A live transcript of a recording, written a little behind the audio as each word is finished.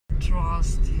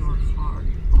trust your heart.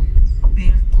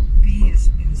 Build peace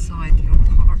inside your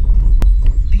heart.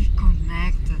 Be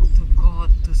connected to God,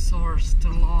 to Source, to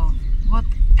love,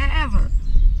 whatever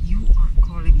you are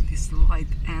calling this light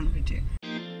energy.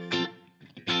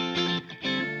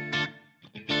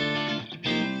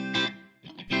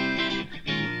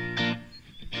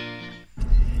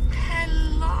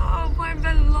 Hello, my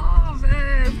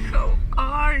beloved, how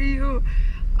are you?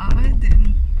 I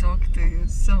didn't talk to you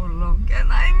so long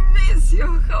and I miss you.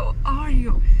 How are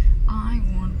you? I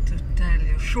want to tell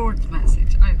you a short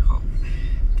message. I hope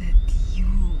that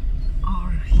you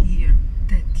are here,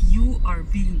 that you are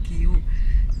being you,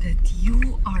 that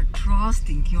you are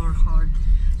trusting your heart,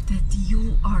 that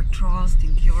you are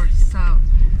trusting yourself,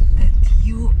 that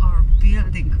you are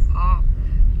building up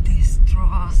this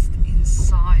trust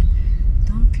inside.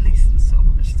 Don't listen so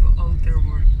much to outer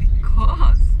world,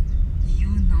 because you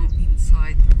know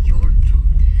inside your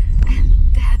truth, and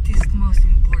that is most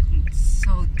important.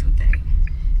 So today,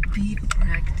 be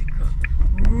practical.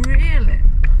 Really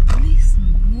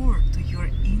listen more to your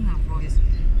inner voice.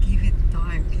 Give it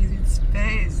time, give it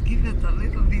space, give it a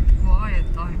little bit quiet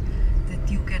time,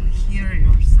 that you can hear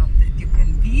yourself, that you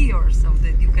can be yourself,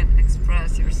 that you can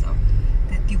express yourself,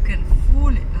 that you can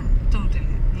fully and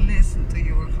totally listen to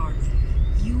your heart.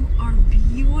 You are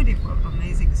beautiful,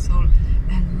 amazing soul,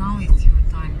 and now it's your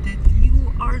time, that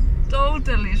you are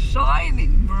totally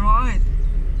shining bright.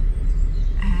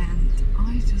 And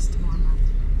I just wanna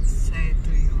say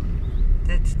to you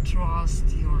that trust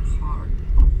your heart.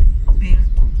 Build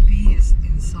peace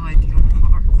inside your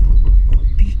heart.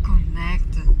 Be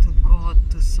connected to God,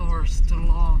 to Source, to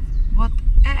love,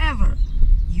 whatever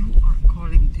you are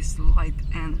calling this light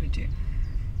energy.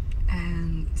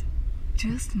 And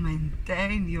just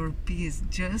maintain your peace,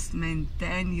 just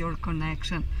maintain your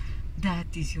connection.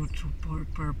 That is your true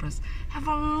purpose. Have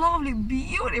a lovely,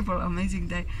 beautiful, amazing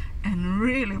day, and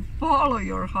really follow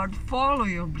your heart, follow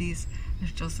your bliss,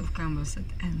 as Joseph Campbell said,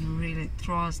 and really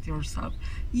trust yourself.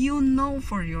 You know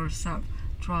for yourself.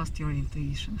 Trust your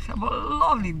intuition. Have a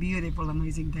lovely, beautiful,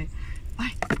 amazing day.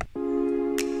 Bye.